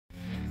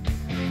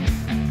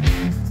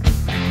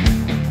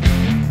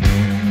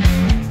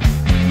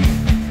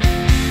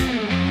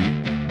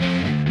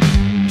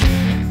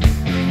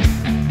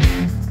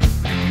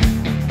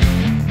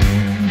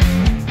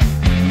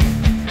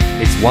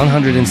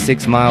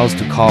106 miles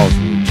to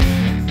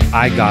KARLSRUHE.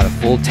 I got a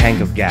full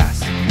tank of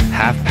gas,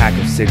 half pack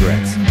of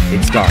cigarettes.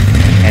 It's dark,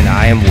 and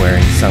I am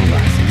wearing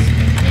sunglasses.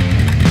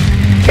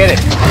 Hit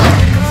it!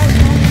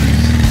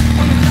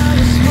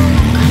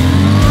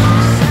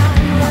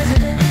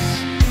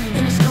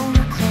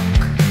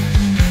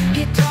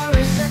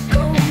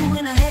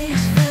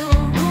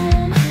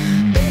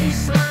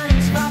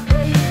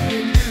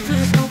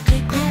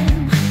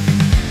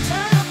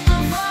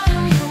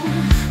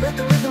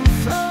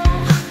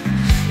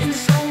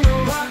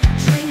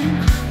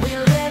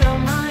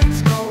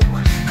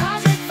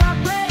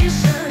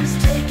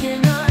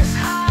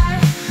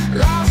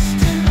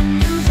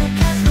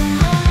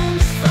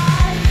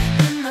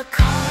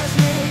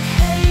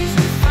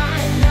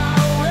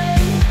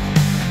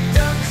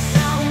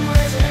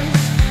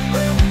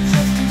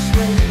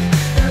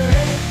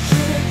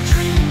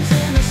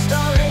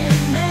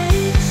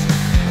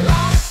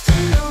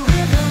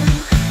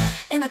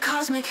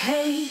 Cosmic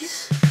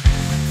haze.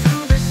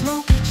 Through the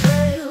smoky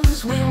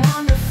trails we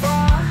wander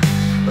far,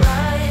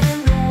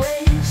 riding the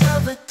waves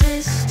of a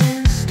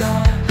distant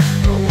star.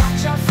 But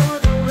watch out for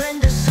the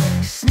render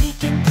sick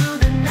sneaking through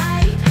the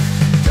night.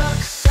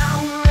 Duck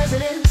sound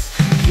residents,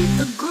 keep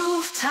the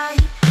groove tight.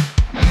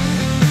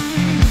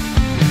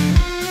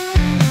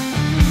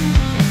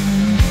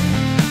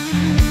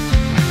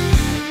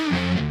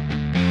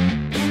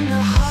 In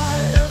the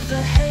heart of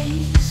the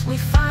haze we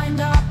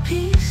find our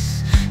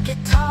peace.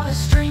 Guitar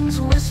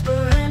strings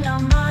whisper and our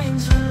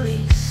minds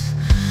release,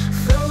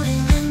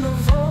 floating in the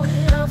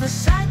void of a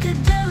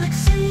psychedelic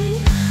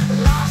sea,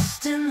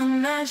 lost in the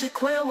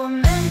magic where we're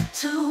meant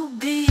to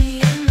be.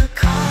 In the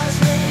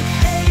cosmic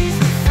haze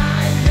we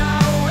find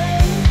our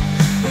way.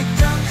 We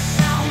duck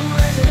sound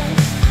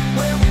residents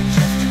where we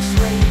drift and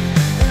sway,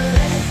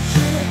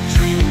 electric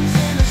dreams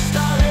in a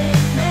starlit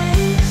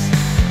maze,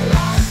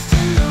 lost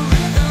in the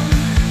rhythm,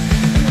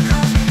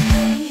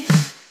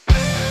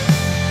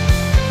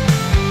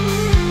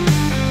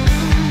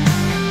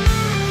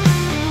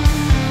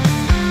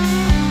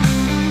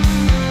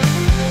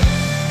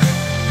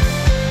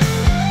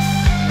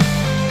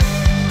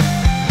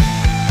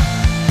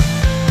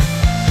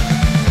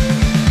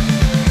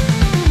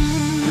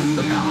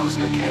 the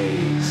cosmic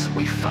haze.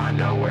 We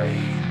find our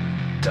way,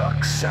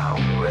 duck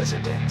sound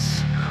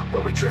residents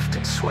where we drift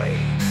and sway,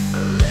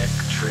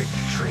 electric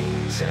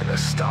dreams in a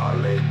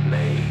starlit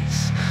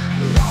maze,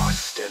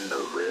 lost in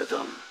the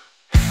rhythm,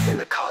 in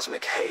the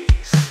cosmic haze.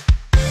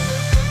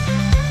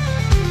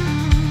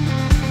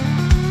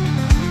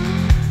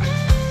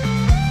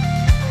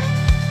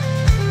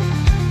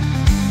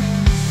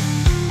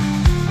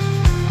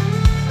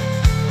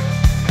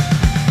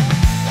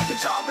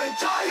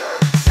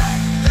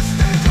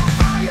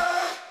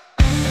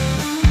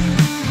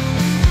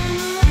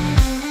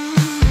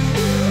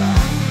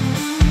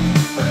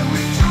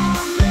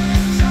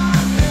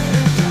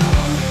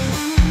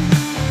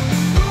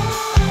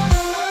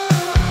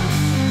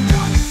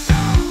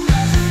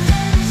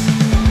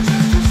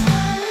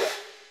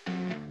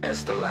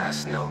 As the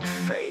last note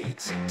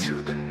fades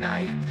into the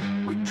night,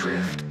 we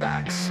drift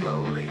back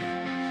slowly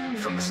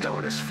from the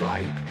stoner's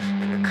flight,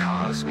 and the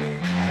cosmic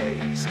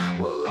haze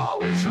will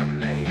always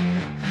remain,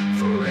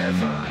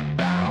 forever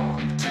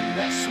bound to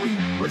that sweet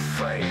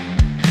refrain.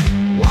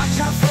 Watch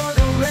out for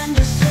the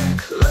render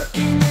sick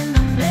lurking in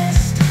the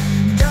mist.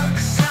 Duck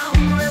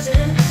sound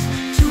residents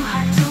too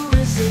high to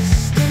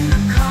resist. In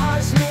the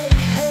cosmic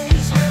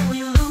haze where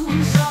we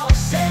lose all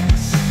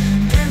sense,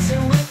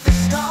 dancing with the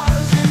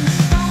stars in the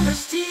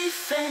stoner's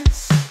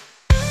defense.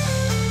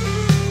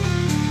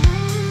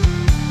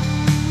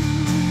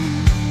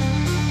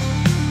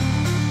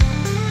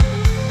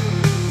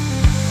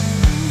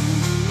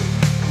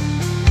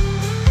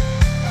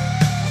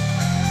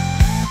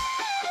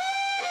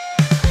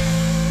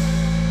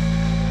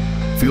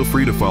 Feel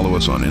free to follow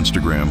us on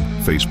Instagram,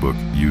 Facebook,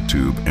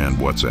 YouTube, and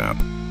WhatsApp.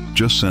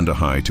 Just send a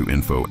hi to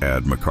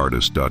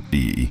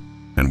info@macardis.de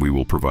and we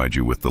will provide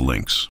you with the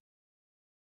links.